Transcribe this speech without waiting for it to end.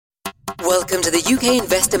Welcome to the UK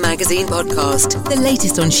Investor Magazine podcast, the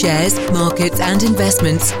latest on shares, markets and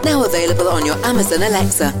investments, now available on your Amazon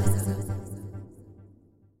Alexa.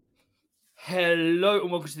 Hello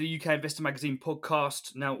and welcome to the UK Investor Magazine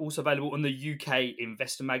podcast, now also available on the UK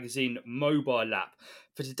Investor Magazine mobile app.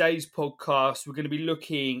 For today's podcast, we're going to be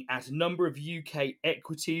looking at a number of UK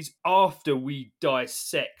equities after we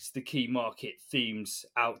dissect the key market themes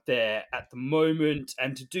out there at the moment.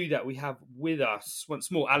 And to do that, we have with us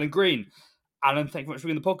once more Alan Green. Alan, thank you very much for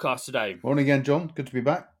being on the podcast today. Morning again, John. Good to be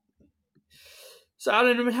back. So,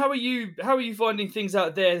 Alan, I mean, how are you finding things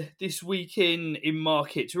out there this week in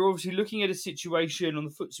markets? We're obviously looking at a situation on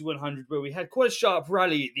the FTSE 100 where we had quite a sharp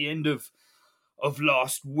rally at the end of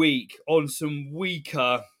last week on some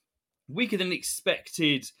weaker than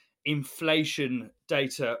expected inflation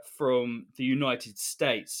data from the United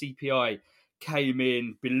States. CPI came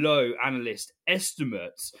in below analyst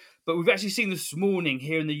estimates, but we've actually seen this morning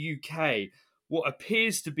here in the UK what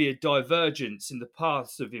appears to be a divergence in the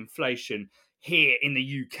paths of inflation here in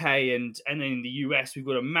the UK and in the US. We've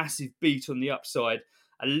got a massive beat on the upside,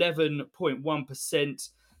 11.1%.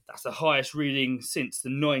 That's the highest reading since the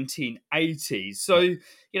 1980s. So,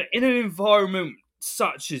 in an environment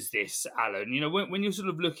such as this, Alan, when you're sort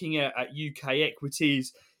of looking at UK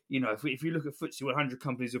equities, if you look at FTSE 100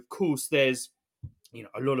 companies, of course, there's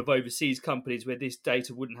a lot of overseas companies where this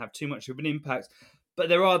data wouldn't have too much of an impact. But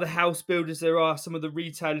there are the house builders, there are some of the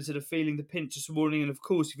retailers that are feeling the pinch this morning. And of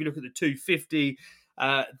course, if you look at the 250,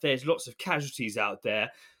 there's lots of casualties out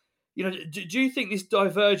there. Do you think this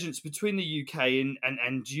divergence between the UK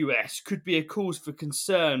and US could be a cause for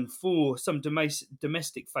concern for some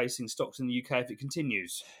domestic-facing stocks in the UK if it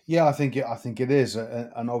continues? Yeah, I think it is,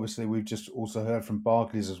 and obviously we've just also heard from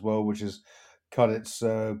Barclays as well, which has cut its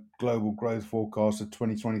global growth forecast for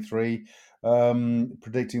 2023,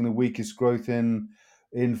 predicting the weakest growth in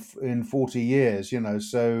 40 years.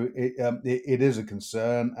 So it is a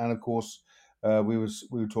concern, and of course we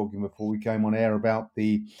were talking before we came on air about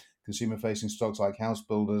the consumer-facing stocks like house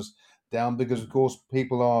builders down because, of course,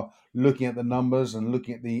 people are looking at the numbers and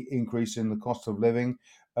looking at the increase in the cost of living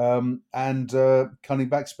and cutting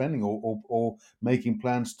back spending or making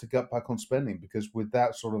plans to cut back on spending, because with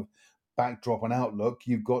that sort of backdrop and outlook,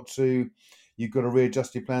 you've got to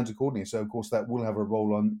readjust your plans accordingly. So, of course, that will have a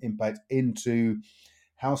roll-on impact into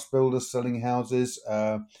house builders selling houses,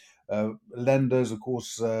 lenders, of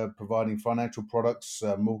course, providing financial products,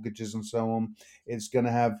 mortgages, and so on. It's going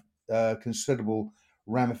to have considerable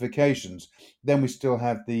ramifications. Then we still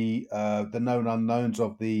have the known unknowns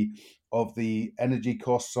of the energy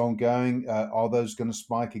costs ongoing. Are those going to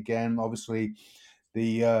spike again? Obviously,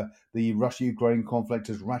 the Russia-Ukraine conflict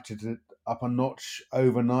has ratcheted up a notch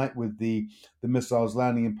overnight with the missiles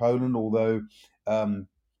landing in Poland. Although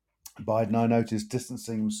Biden, I noticed,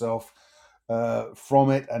 distancing himself from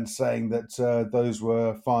it and saying that those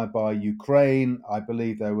were fired by Ukraine. I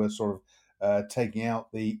believe they were sort of taking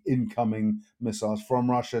out the incoming missiles from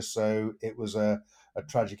Russia. So it was a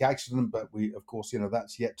tragic accident, but we, of course,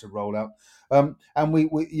 that's yet to roll out. And we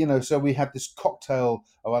so we have this cocktail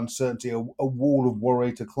of uncertainty, a wall of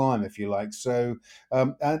worry to climb, if you like. So,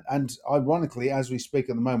 and ironically, as we speak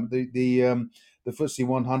at the moment, the FTSE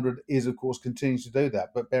 100 is, of course, continuing to do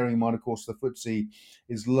that. But bearing in mind, of course, the FTSE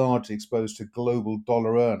is largely exposed to global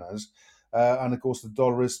dollar earners. And, of course, the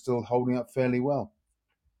dollar is still holding up fairly well.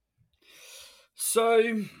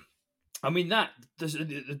 So, I mean,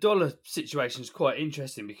 the dollar situation is quite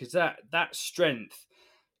interesting because that strength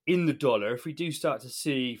in the dollar, if we do start to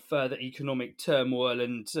see further economic turmoil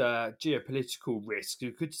and geopolitical risk,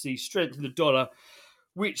 you could see strength in the dollar,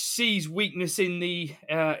 which sees weakness in the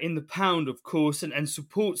pound, of course, and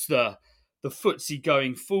supports the FTSE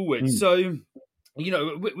going forward. So,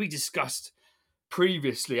 we discussed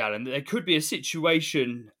previously, Alan, that there could be a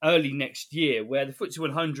situation early next year where the FTSE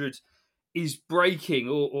 100 is breaking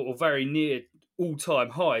or very near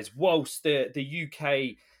all-time highs, whilst the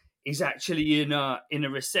UK is actually in a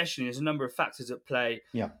recession. There's a number of factors at play.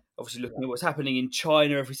 Yeah. Obviously, looking at what's happening in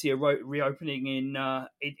China, if we see a reopening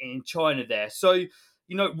in China there. So,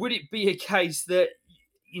 would it be a case that,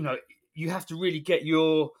 you have to really get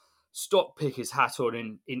your stock picker's hat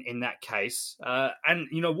on in that case? And,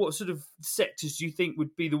 what sort of sectors do you think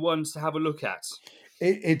would be the ones to have a look at?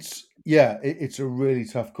 It's a really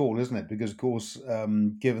tough call, isn't it? Because, of course,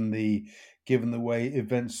 given the way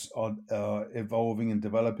events are evolving and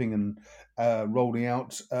developing and rolling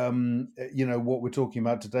out, what we're talking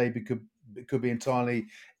about today could be entirely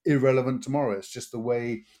irrelevant tomorrow. It's just the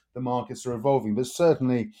way the markets are evolving. But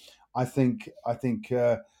certainly, I think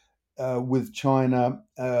with China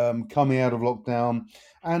coming out of lockdown,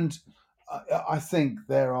 and I think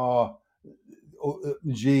there are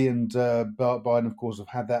Xi and Biden, of course, have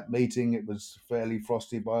had that meeting. It was fairly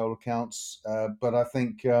frosty by all accounts, but I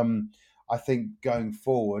think going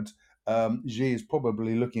forward, Xi is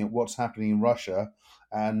probably looking at what's happening in Russia,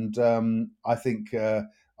 and I think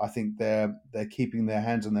they're keeping their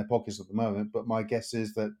hands in their pockets at the moment. But my guess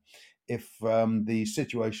is that if the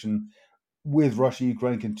situation with Russia,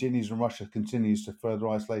 Ukraine continues, and Russia continues to further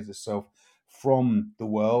isolate itself from the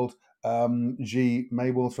world, Xi may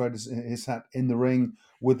well throw his hat in the ring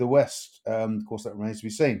with the West. Of course, that remains to be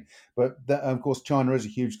seen. But of course, China is a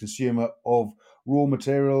huge consumer of raw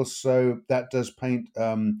materials, so that does paint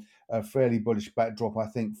a fairly bullish backdrop, I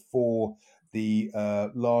think, for the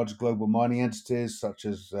large global mining entities such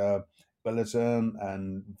as Billiton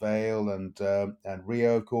and Vale and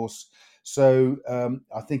Rio, of course. So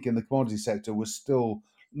I think in the commodity sector, we're still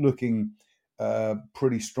looking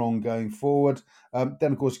pretty strong going forward.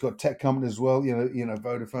 Then of course you've got tech companies as well.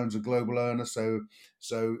 Vodafone's a global earner, so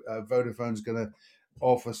Vodafone's going to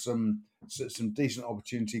offer some decent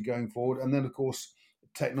opportunity going forward. And then of course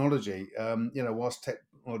technology. Whilst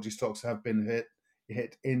technology stocks have been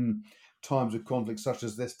hit in times of conflict such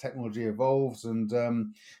as this, technology evolves, and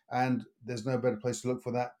there's no better place to look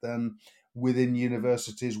for that than within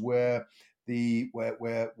universities where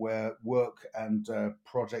where work and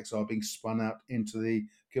projects are being spun out into the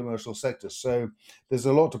commercial sector. So there's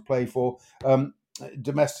a lot to play for.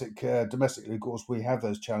 Domestically, of course, we have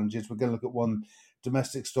those challenges. We're going to look at one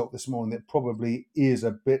domestic stock this morning that probably is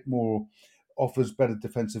a bit more offers better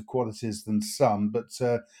defensive qualities than some, but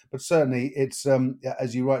certainly it's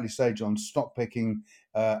as you rightly say, John. Stock picking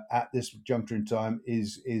at this juncture in time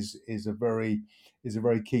is a very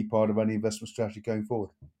key part of any investment strategy going forward.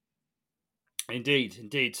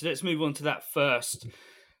 Indeed. So let's move on to that first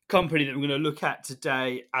company that we're going to look at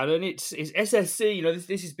today, Alan. It's SSE.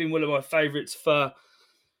 This has been one of my favourites for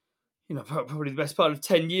probably the best part of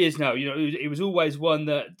 10 years now. It was always one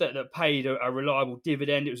that paid a reliable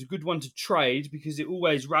dividend. It was a good one to trade because it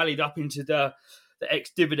always rallied up into the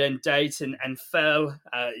ex-dividend date and fell,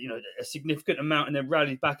 a significant amount and then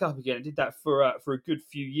rallied back up again. It did that for a good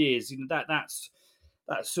few years.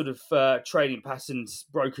 That sort of trading pattern's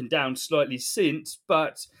broken down slightly since,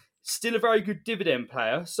 but still a very good dividend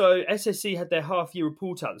player. So SSE had their half-year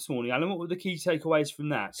report out this morning. Alan, what were the key takeaways from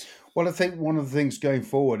that? Well, I think one of the things going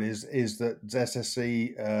forward is that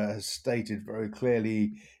SSE has stated very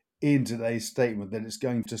clearly in today's statement that it's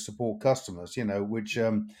going to support customers. Which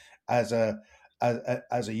as a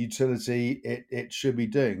utility it should be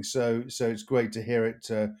doing. So it's great to hear it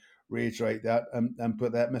reiterate that and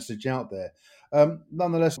put that message out there.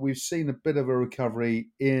 Nonetheless, we've seen a bit of a recovery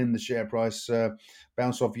in the share price,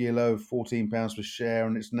 bounce off year low of £14 per share,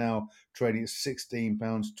 and it's now trading at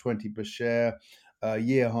 £16.20 per share,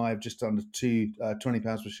 year high of just under £20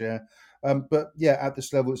 per share. But yeah, at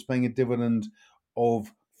this level, it's paying a dividend of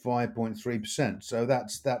 5.3%. So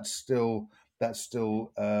that's still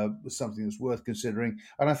something that's worth considering.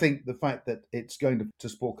 And I think the fact that it's going to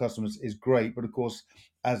support customers is great. But of course,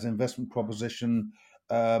 as an investment proposition,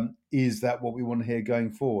 is that what we want to hear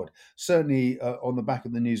going forward? Certainly, on the back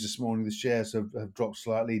of the news this morning, the shares have dropped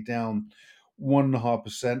slightly, down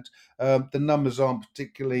 1.5%. The numbers aren't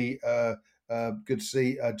particularly good to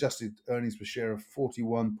see. Adjusted earnings per share of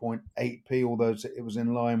 41.8p, although it was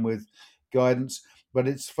in line with guidance. But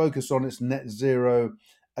it's focused on its net zero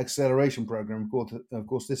acceleration program. Of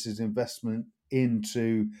course, this is investment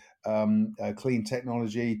into clean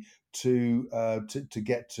technology to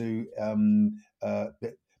get to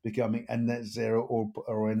becoming a net zero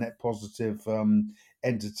or a net positive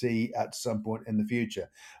entity at some point in the future.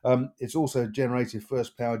 It's also generated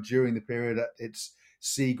first power during the period at its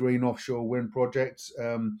Seagreen offshore wind project,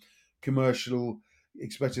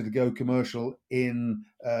 expected to go commercial in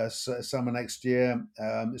summer next year.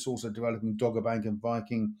 It's also developing Dogger Bank and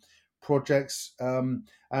Viking projects, and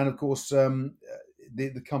of course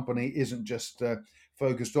the company isn't just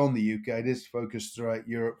focused on the UK; it is focused throughout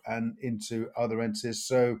Europe and into other entities.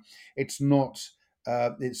 So it's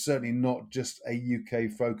certainly not just a UK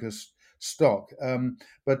focused stock.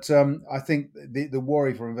 But I think the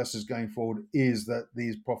worry for investors going forward is that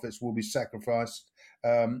these profits will be sacrificed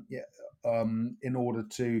in order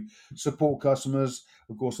to support customers.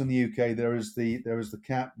 Of course, in the UK, there is the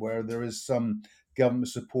cap where there is some government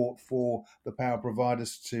support for the power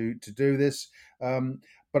providers to do this.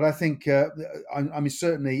 But I think, I mean,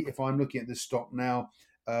 certainly if I'm looking at this stock now,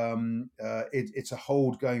 it's a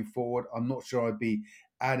hold going forward. I'm not sure I'd be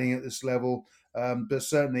adding at this level, but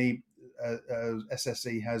certainly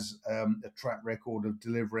SSE has a track record of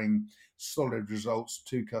delivering solid results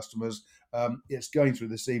to customers. It's going through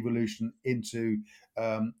this evolution into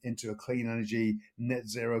a clean energy net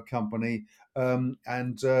zero company,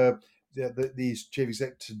 these chief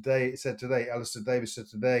exec today Alistair Davis said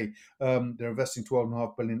today, they're investing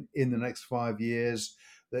 12.5 billion in the next 5 years.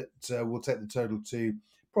 That will take the total to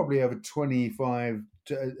probably over 25,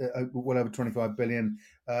 well over 25 billion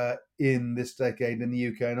in this decade in the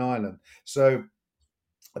UK and Ireland. So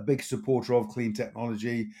a big supporter of clean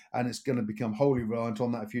technology, and it's going to become wholly reliant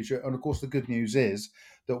on that future. And of course, the good news is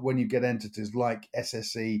that when you get entities like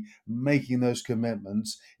SSE making those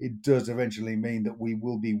commitments, it does eventually mean that we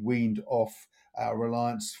will be weaned off our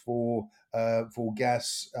reliance for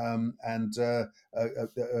gas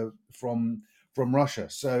from Russia.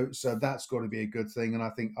 So that's got to be a good thing, and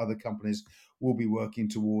I think other companies will be working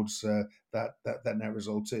towards that net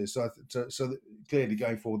result too. So clearly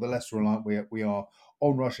going forward, the less reliant we are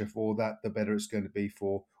on Russia for that, the better it's going to be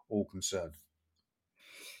for all concerned.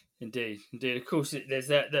 Indeed. Of course, there's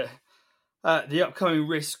the upcoming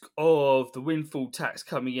risk of the windfall tax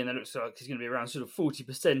coming in. It looks like it's going to be around sort of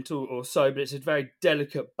 40% or so, but it's a very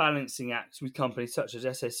delicate balancing act with companies such as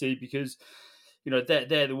SSE because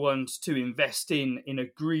they're the ones to invest in a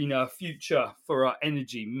greener future for our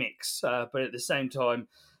energy mix. But at the same time,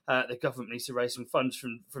 the government needs to raise some funds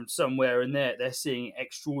from somewhere, and they're seeing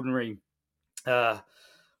extraordinary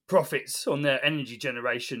profits on their energy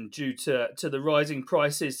generation due to the rising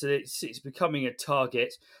prices. So it's becoming a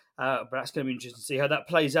target. But that's going to be interesting to see how that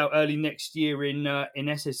plays out early next year in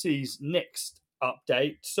SSE's next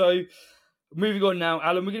update. So moving on now,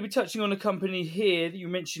 Alan, we're going to be touching on a company here that you're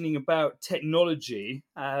mentioning about technology.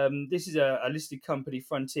 This is a listed company,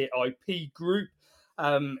 Frontier IP Group,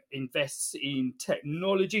 invests in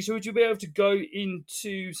technology. So would you be able to go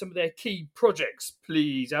into some of their key projects,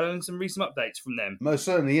 please, Alan, some recent updates from them? Most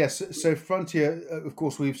certainly, yes. So Frontier, of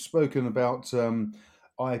course, we've spoken about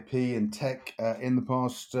IP and tech in the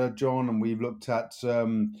past, John, and we've looked at,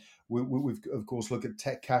 we've of course looked at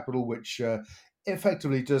Tech Capital, which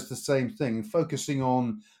effectively does the same thing, focusing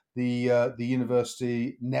on the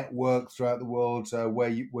university network throughout the world, where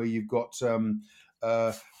you've got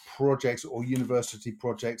projects or university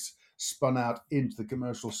projects spun out into the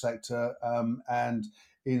commercial sector, and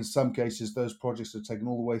in some cases those projects are taken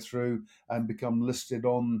all the way through and become listed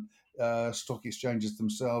on stock exchanges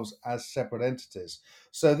themselves as separate entities.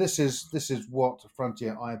 So this is what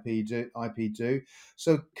Frontier IP do.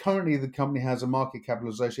 So currently the company has a market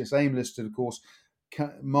capitalization. It's AIM listed, of course,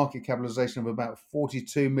 market capitalization of about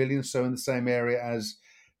 42 million. So in the same area as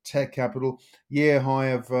Tech Capital. Year high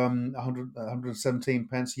of 117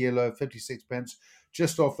 pence, year low of 56 pence.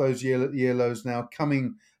 Just off those year lows now,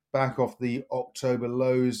 coming back off the October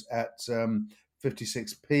lows at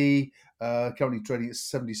 56p, currently trading at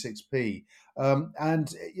 76p,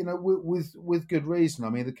 and with good reason. I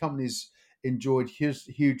mean, the company's enjoyed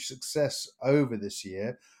huge success over this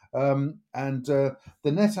year, and the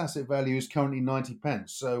net asset value is currently 90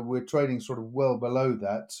 pence, so we're trading sort of well below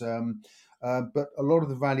that. But a lot of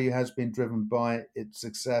the value has been driven by its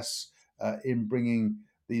success in bringing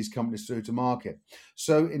these companies through to market.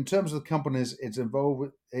 So, in terms of the companies it's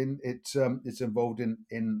involved in, it's involved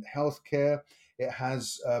in healthcare. It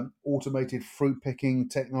has automated fruit picking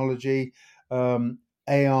technology,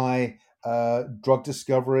 AI, drug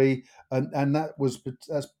discovery, and that's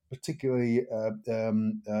particularly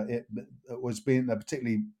it was being a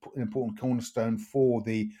particularly important cornerstone for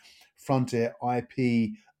the Frontier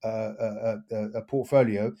IP a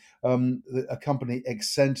portfolio. A company,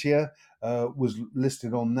 Exscientia, was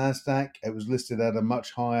listed on NASDAQ. It was listed at a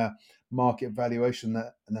much higher market valuation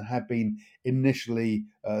than had been initially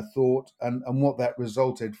thought. And what that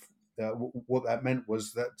resulted, what that meant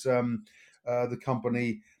was that the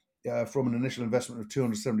company, from an initial investment of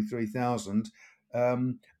 273,000,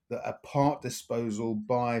 a part disposal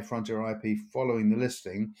by Frontier IP following the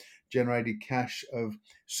listing generated cash of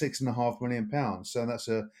 £6.5 million. So that's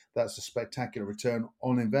a spectacular return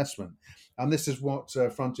on investment. And this is what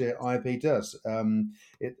Frontier IP does.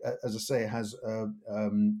 It, as I say, it has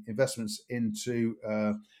investments into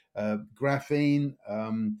graphene,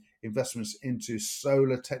 investments into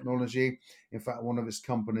solar technology. In fact, one of its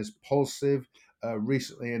companies, Pulsive,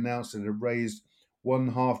 recently announced that it raised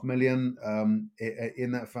 £1.5 million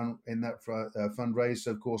in that fundraise.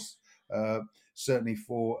 So, of course, certainly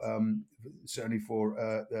for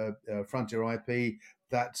Frontier IP,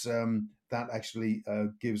 that actually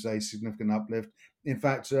gives a significant uplift. In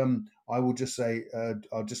fact, I will just say,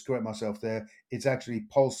 I'll just correct myself there. It's actually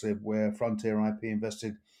Pulsive where Frontier IP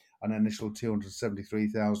invested an initial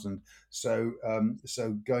 273,000. So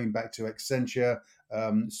so going back to Accenture,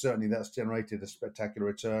 certainly that's generated a spectacular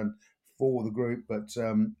return for the group, but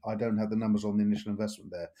I don't have the numbers on the initial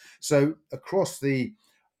investment there. So across the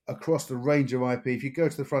range of IP, if you go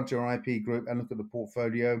to the Frontier IP group and look at the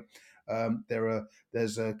portfolio,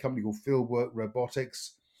 there's a company called Fieldwork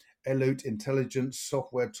Robotics, Elute Intelligence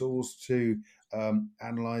software tools to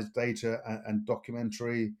analyze data and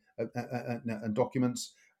documentary and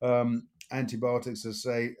documents, antibiotics, as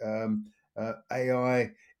say,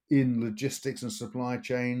 AI in logistics and supply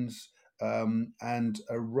chains, and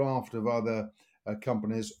a raft of other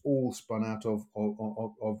companies, all spun out of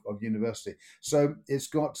university. So it's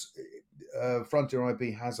got Frontier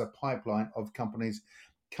IP has a pipeline of companies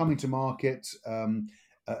coming to market,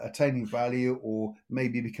 attaining value, or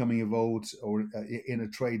maybe becoming involved or in a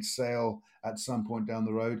trade sale at some point down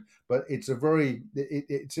the road. But it's a very,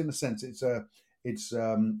 it's in a sense, it's a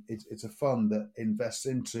fund that invests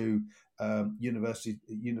into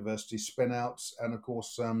university spin-outs, and of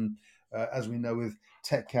course, as we know with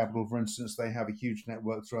Tech Capital, for instance, they have a huge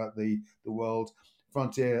network throughout the world.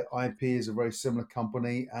 Frontier IP is a very similar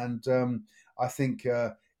company, and I think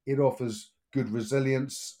it offers good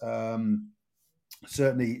resilience.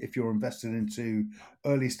 Certainly, if you're invested into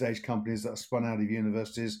early stage companies that are spun out of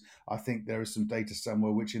universities, I think there is some data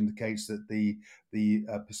somewhere which indicates that the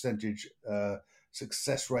percentage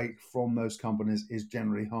success rate from those companies is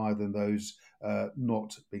generally higher than those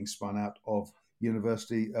not being spun out of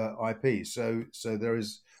university IP. So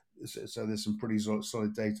there's some pretty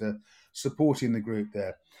solid data supporting the group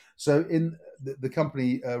there. So in the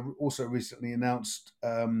company also recently announced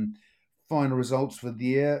final results for the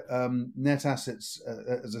year. Net assets,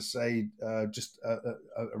 as I say, just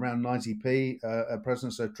around 90p at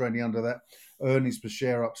present, so trading under that. Earnings per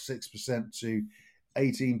share up 6% to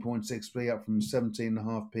 18.6p, up from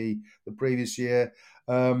 17.5p the previous year.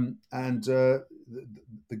 And the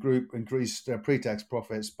group increased pre-tax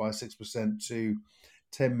profits by 6% to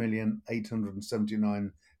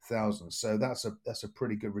 10,879,000. So that's a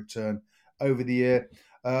pretty good return over the year.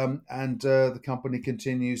 And the company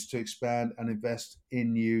continues to expand and invest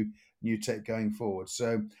in new tech going forward.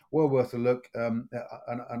 So well worth a look. And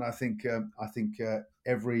I think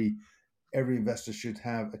every investor should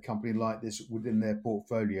have a company like this within their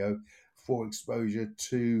portfolio for exposure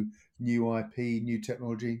to new IP, new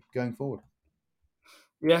technology going forward.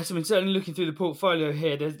 Yes, I mean, certainly looking through the portfolio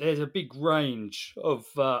here, there's a big range of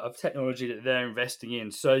technology that they're investing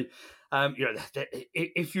in. So,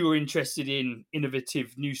 if you're interested in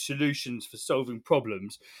innovative new solutions for solving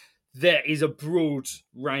problems, there is a broad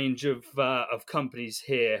range of companies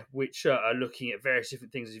here which are looking at various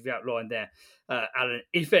different things as you've outlined there, Alan.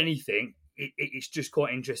 If anything, it's just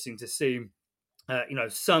quite interesting to see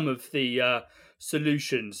some of the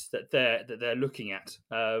solutions that they're looking at.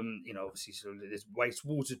 Obviously, sort of there's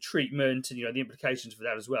wastewater treatment, and the implications for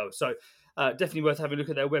that as well. So, definitely worth having a look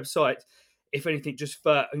at their website. If anything, just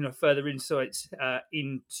for further insights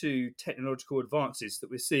into technological advances that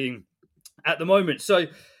we're seeing at the moment. So,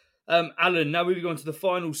 Alan, now moving on to the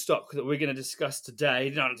final stock that we're going to discuss today.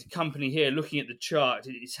 The company here, looking at the chart,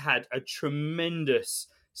 it's had a tremendous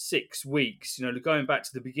 6 weeks. Going back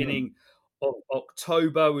to the beginning of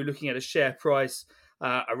October, we're looking at a share price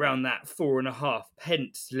around that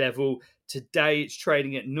 4.5p level. Today, it's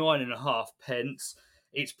trading at 9.5p.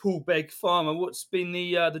 It's Poolbeg Pharma. What's been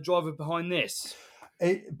the driver behind this?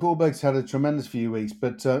 Poolbeg's had a tremendous few weeks,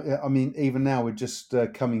 but I mean, even now we're just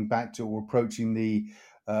coming back to or approaching the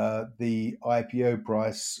IPO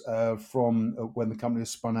price from when the company was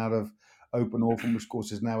spun out of Open Orphan, which of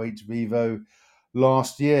course is now hVivo,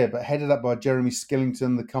 last year, but headed up by Jeremy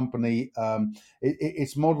Skillington. The company,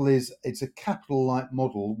 its model is it's a capital light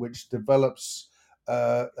model which develops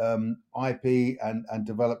IP and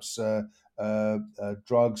develops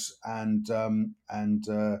drugs and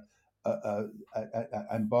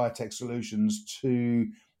biotech solutions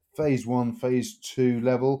to phase 1, phase 2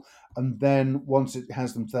 level, and then once it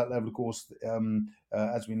has them to that level, of course,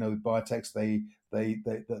 as we know with biotechs, they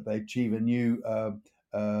achieve a new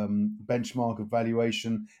benchmark of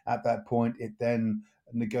valuation. At that point, it then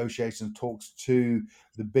negotiates and talks to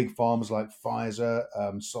the big farmers like Pfizer,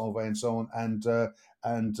 Solvay, and so on, and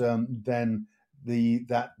then the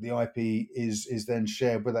IP is then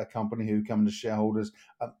shared with that company who come as shareholders,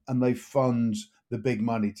 and they fund the big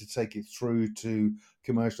money to take it through to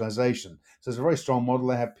commercialization. So it's a very strong model.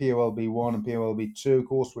 They have POLB1 and POLB2, of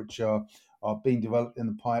course, which are being developed in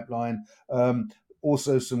the pipeline.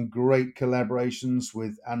 Also, some great collaborations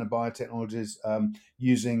with Anna Biotechnologies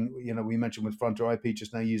using, we mentioned with Frontier IP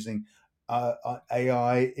just now, using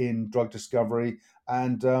AI in drug discovery,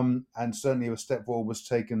 and certainly a step forward was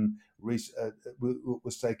taken in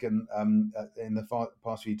the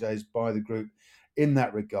past few days by the group in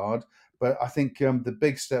that regard. But I think the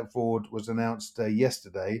big step forward was announced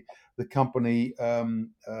yesterday. The company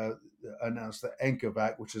announced that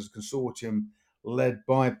Encovac, which is a consortium led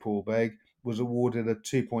by Poolbeg, was awarded a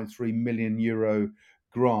 2.3 million euro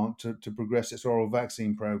grant to progress its oral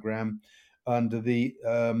vaccine program under the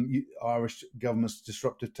Irish government's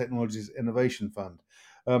Disruptive Technologies Innovation Fund.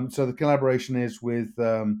 So the collaboration is with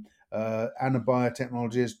Anna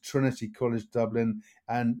Biotechnologies, Trinity College Dublin,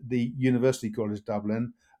 and the University College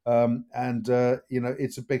Dublin.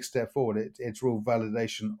 It's a big step forward. It's real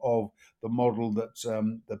validation of the model that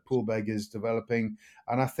Poolbeg is developing,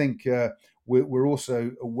 and I think we're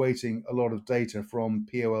also awaiting a lot of data from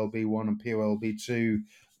POLB1 and POLB2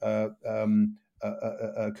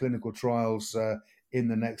 clinical trials in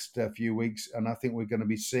the next few weeks, and I think we're going to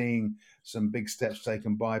be seeing some big steps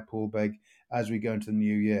taken by Poolbeg as we go into the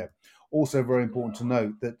new year. Also, very important to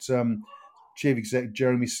note that Chief Exec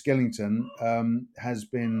Jeremy Skellington has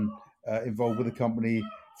been involved with the company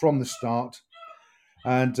from the start,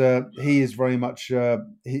 and he is very much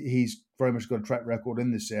he's very much got a track record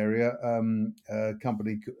in this area.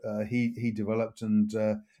 Company he developed and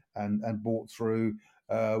bought through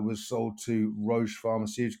was sold to Roche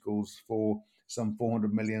Pharmaceuticals for some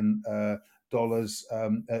 $400 million a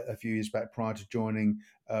few years back prior to joining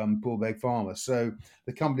Poolbeg Pharma. So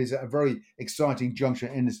the company's at a very exciting juncture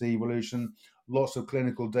in its evolution. Lots of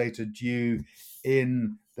clinical data due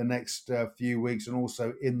in the next few weeks and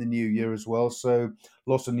also in the new year as well. So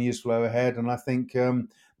lots of news flow ahead. And I think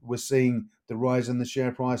we're seeing the rise in the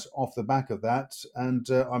share price off the back of that. And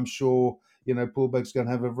I'm sure, Poolbeg's going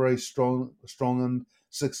to have a very strong and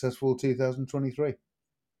successful 2023.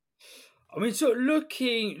 I mean, sort of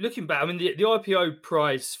looking back, I mean, the IPO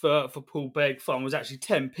price for Poolbeg Pharma was actually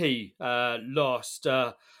 10p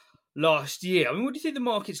last year. I mean, what do you think the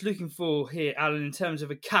market's looking for here, Alan, in terms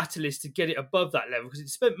of a catalyst to get it above that level? Because it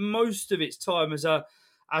spent most of its time as a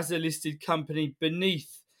listed company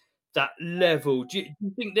beneath that level. Do you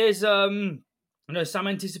think there's some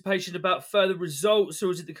anticipation about further results,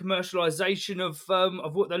 or is it the commercialization of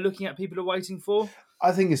what they're looking at? People are waiting for.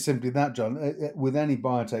 I think it's simply that, John. With any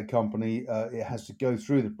biotech company, it has to go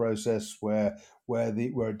through the process where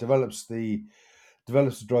it develops the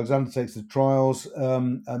drugs, undertakes the trials,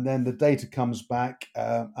 and then the data comes back,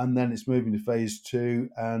 and then it's moving to phase 2,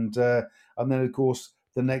 and then of course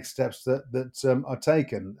the next steps that are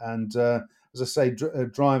taken. And as I say,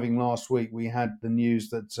 driving last week, we had the news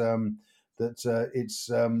that it's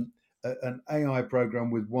an AI program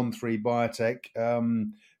with 1-3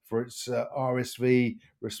 Biotech. For its RSV,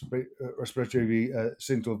 respiratory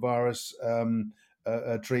syncytial virus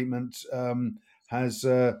treatment, has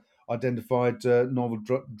identified novel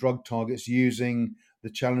drug targets using the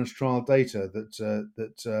challenge trial data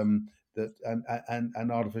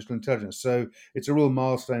and artificial intelligence. So it's a real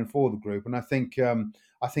milestone for the group, and I think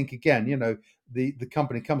again, the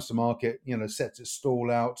company comes to market, sets its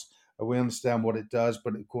stall out. We understand what it does,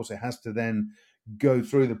 but of course it has to then go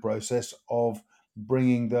through the process of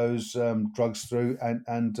bringing those drugs through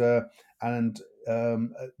and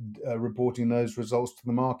reporting those results to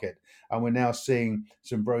the market. And we're now seeing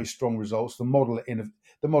some very strong results. The model that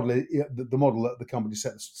the company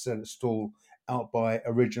set its stall out by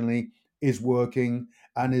originally is working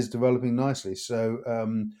and is developing nicely. So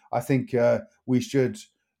I think we should,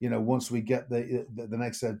 once we get the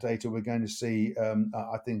next set of data, we're going to see,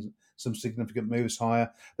 I think, some significant moves higher.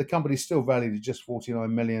 The company's still valued at just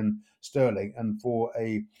 49 million sterling, and for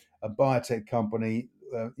a biotech company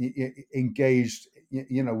engaged,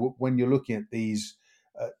 when you're looking at these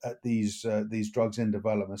drugs in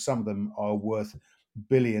development, some of them are worth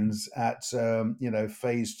billions at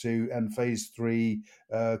phase 2 and phase 3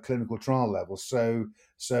 clinical trial levels. So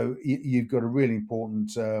you've got a really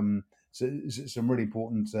important some really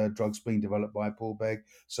important drugs being developed by Poolbeg.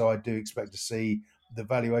 So I do expect to see the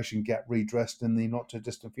valuation gap redressed in the not too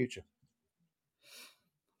distant future.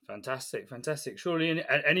 Fantastic. Surely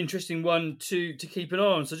an interesting one to keep an eye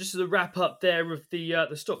on. So just as a wrap up there of the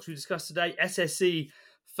stocks we discussed today, SSE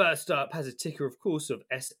first up has a ticker, of course, of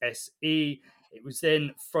SSE. It was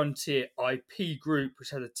then Frontier IP Group,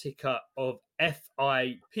 which had a ticker of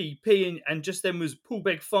FIPP, and just then was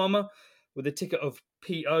Poolbeg Pharma with a ticker of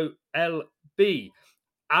POLB.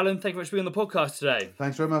 Alan, thank you very much for being on the podcast today.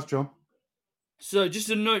 Thanks very much, John. So just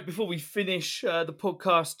a note before we finish the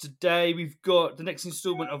podcast today, we've got the next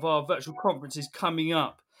instalment of our virtual conferences coming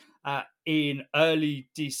up in early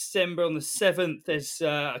December on the 7th. There's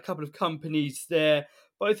a couple of companies there,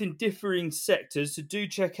 both in differing sectors. So do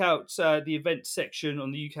check out the events section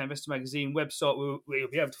on the UK Investor Magazine website, where you'll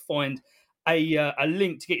be able to find a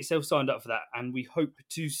link to get yourself signed up for that. And we hope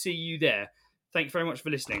to see you there. Thank you very much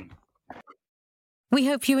for listening. We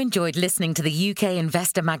hope you enjoyed listening to the UK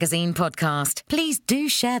Investor Magazine podcast. Please do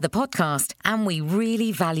share the podcast, and we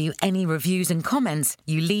really value any reviews and comments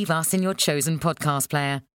you leave us in your chosen podcast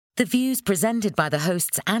player. The views presented by the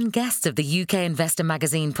hosts and guests of the UK Investor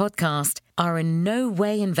Magazine podcast are in no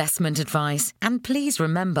way investment advice, and please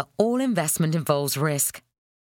remember all investment involves risk.